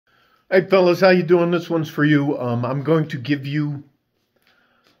Hey fellas, how you doing? This one's for you. I'm going to give you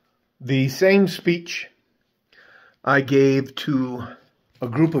the same speech I gave to a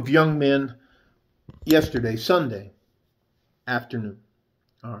group of young men yesterday, Sunday afternoon.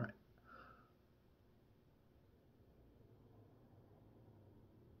 All right.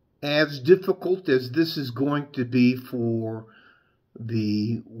 As difficult as this is going to be for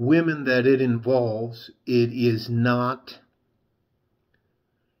the women that it involves, it is not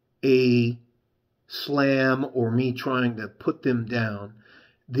a slam or me trying to put them down.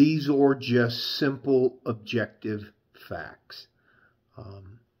 These are just simple, objective facts.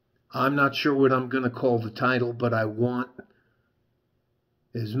 I'm not sure what I'm going to call the title, but I want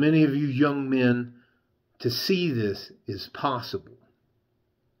as many of you young men to see this as possible.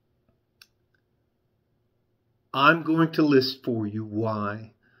 I'm going to list for you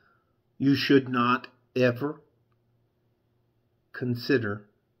why you should not ever consider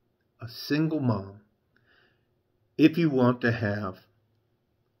a single mom if you want to have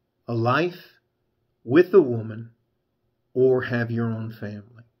a life with a woman or have your own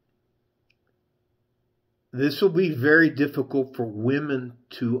family. This will be very difficult for women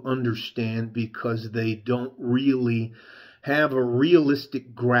to understand because they don't really have a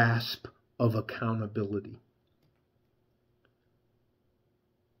realistic grasp of accountability.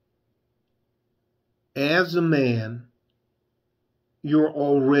 As a man, you're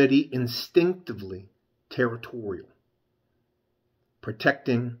already instinctively territorial,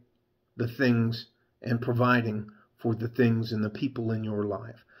 protecting the things and providing for the things and the people in your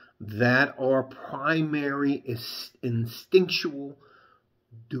life that are primary instinctual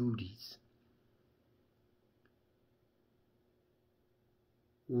duties.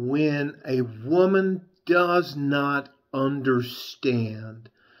 When a woman does not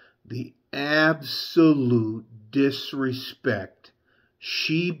understand the absolute disrespect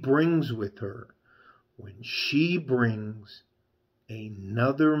she brings with her when she brings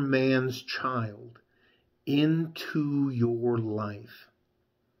another man's child into your life,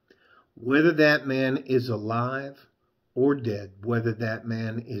 whether that man is alive or dead, whether that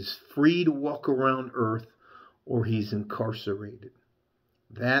man is free to walk around earth or he's incarcerated,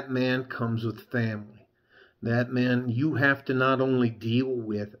 that man comes with family. That man, you have to not only deal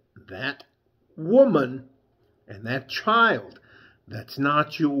with that woman and that child that's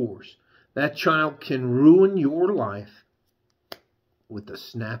not yours. That child can ruin your life with the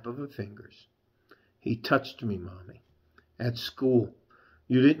snap of a fingers. He touched me, Mommy, at school.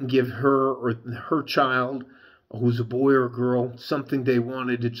 You didn't give her or her child, who's a boy or a girl, something they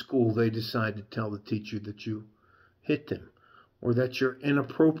wanted at school. They decided to tell the teacher that you hit them or that you're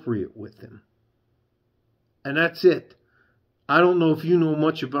inappropriate with them. And that's it. I don't know if you know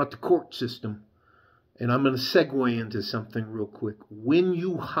much about the court system, and I'm going to segue into something real quick. When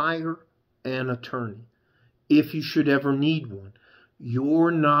you hire an attorney, if you should ever need one,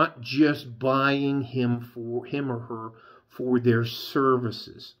 you're not just buying him or her for their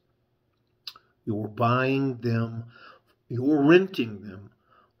services. You're buying them, you're renting them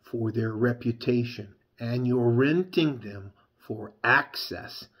for their reputation, and you're renting them for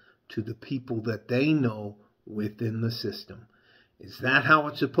access to the people that they know within the system. Is that how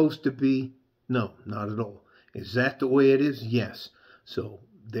it's supposed to be? No, not at all. Is that the way it is? Yes. So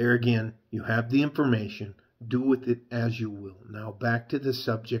there again, you have the information. Do with it as you will. Now back to the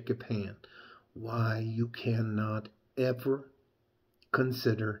subject at hand. Why you cannot ever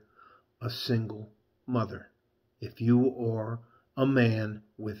consider a single mother if you are a man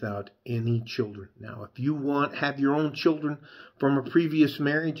without any children. Now, if you have your own children from a previous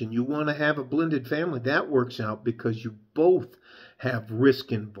marriage and you want to have a blended family, that works out because you both have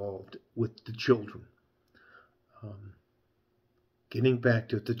risk involved with the children. Getting back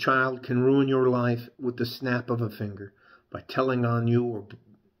to it, the child can ruin your life with the snap of a finger by telling on you, or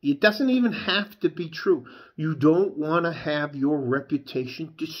it doesn't even have to be true. You don't want to have your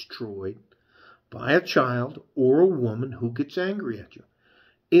reputation destroyed by a child or a woman who gets angry at you.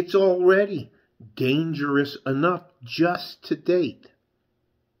 It's already dangerous enough just to date.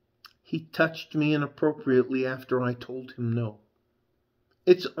 He touched me inappropriately after I told him no.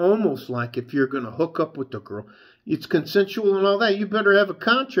 It's almost like if you're going to hook up with the girl, it's consensual and all that. You better have a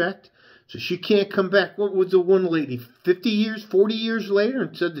contract so she can't come back. What was the one lady, 50 years, 40 years later,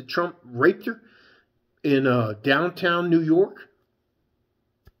 and said that Trump raped her in downtown New York?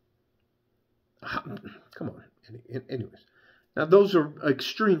 Come on. Anyways. Now, those are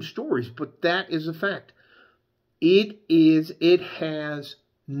extreme stories, but that is a fact. It has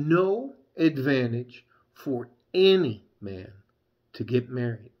no advantage for any man to get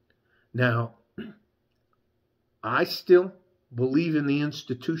married. Now, I still believe in the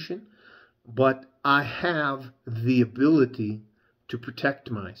institution. but I have the ability to protect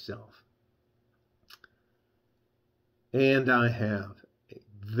myself. And I have a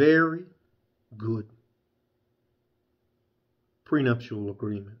very good prenuptial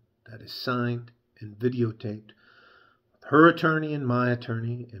agreement that is signed and videotaped. Her attorney and my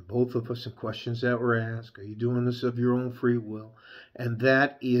attorney, and both of us, and questions that were asked. Are you doing this of your own free will? And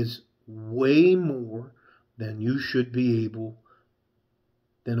that is way more than you should be able,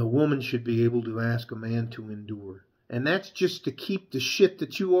 than a woman should be able to ask a man to endure. And that's just to keep the shit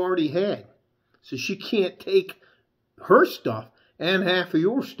that you already had. So she can't take her stuff and half of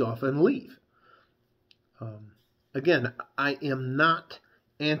your stuff and leave. Again, I am not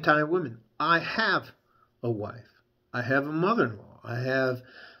anti-women. I have a wife. I have a mother-in-law.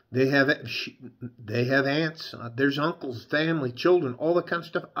 They have aunts. There's uncles, family, children, all that kind of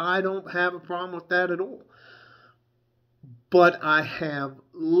stuff. I don't have a problem with that at all. But I have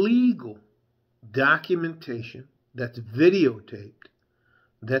legal documentation that's videotaped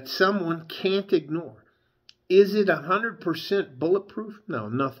that someone can't ignore. Is it 100% bulletproof? No,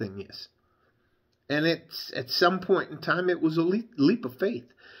 nothing is. And it's, at some point in time, it was a leap of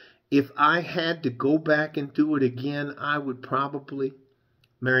faith. If I had to go back and do it again, I would probably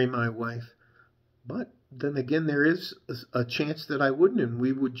marry my wife. But then again, there is a chance that I wouldn't, and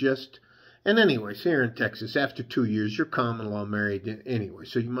we would just... And anyways, here in Texas, after 2 years, you're common law married anyway,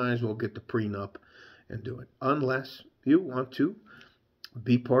 so you might as well get the prenup and do it. Unless you want to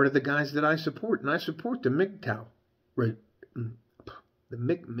be part of the guys that I support. And I support the MGTOW, right? The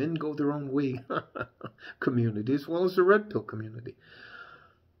men go their own way community, as well as the red pill community.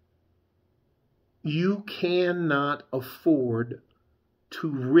 You cannot afford to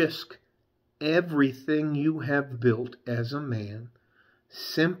risk everything you have built as a man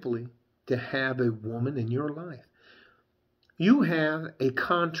simply to have a woman in your life. You have a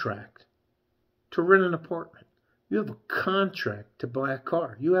contract to rent an apartment. You have a contract to buy a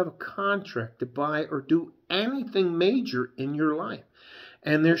car. You have a contract to buy or do anything major in your life.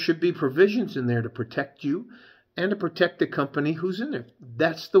 And there should be provisions in there to protect you and to protect the company who's in there.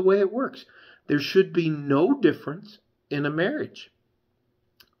 That's the way it works. There should be no difference in a marriage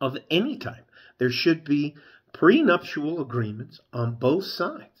of any type. There should be prenuptial agreements on both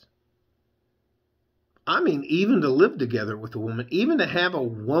sides. I mean, even to live together with a woman, even to have a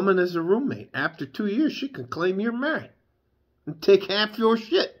woman as a roommate. After 2 years, she can claim you're married and take half your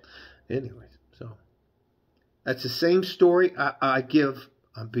shit. Anyways, so that's the same story I give.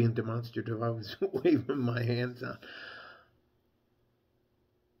 I'm being demonstrative. I was waving my hands out.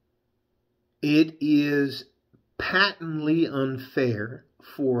 It is patently unfair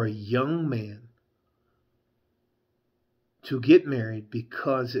for a young man to get married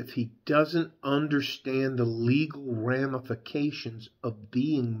because if he doesn't understand the legal ramifications of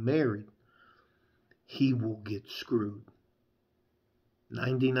being married, he will get screwed.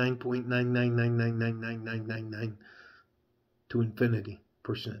 99.999999999 to infinity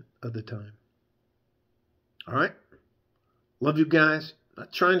 % of the time. All right? Love you guys.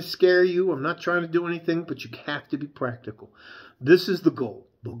 Not trying to scare you. I'm not trying to do anything, but you have to be practical. This is the goal.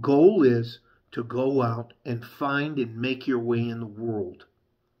 The goal is to go out and find and make your way in the world.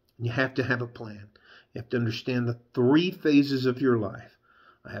 You have to have a plan. You have to understand the 3 phases of your life.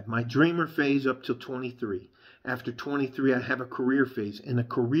 I have my dreamer phase up till 23. After 23, I have a career phase. And a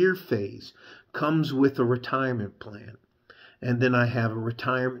career phase comes with a retirement plan. And then I have a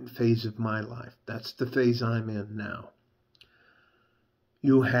retirement phase of my life. That's the phase I'm in now.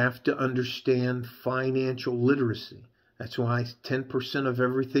 You have to understand financial literacy. That's why 10% of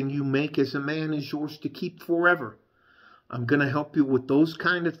everything you make as a man is yours to keep forever. I'm going to help you with those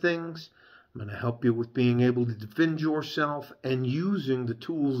kind of things. I'm going to help you with being able to defend yourself and using the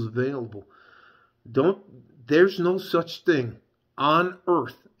tools available. There's no such thing on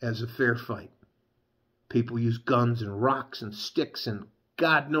earth as a fair fight. People use guns and rocks and sticks and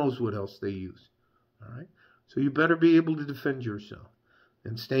God knows what else they use. All right? So you better be able to defend yourself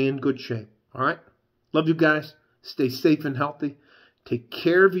and stay in good shape. All right? Love you guys. Stay safe and healthy. Take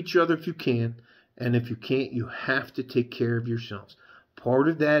care of each other if you can. And if you can't, you have to take care of yourselves. Part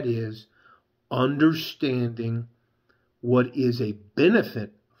of that is understanding what is a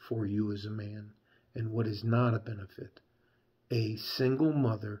benefit for you as a man and what is not a benefit. A single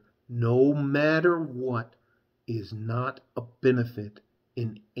mother, no matter what, is not a benefit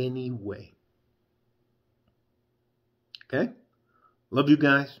in any way. Okay? Love you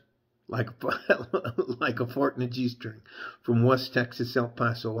guys. Like a fart in a G-string. From West Texas, El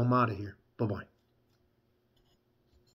Paso. I'm out of here. Bye-bye.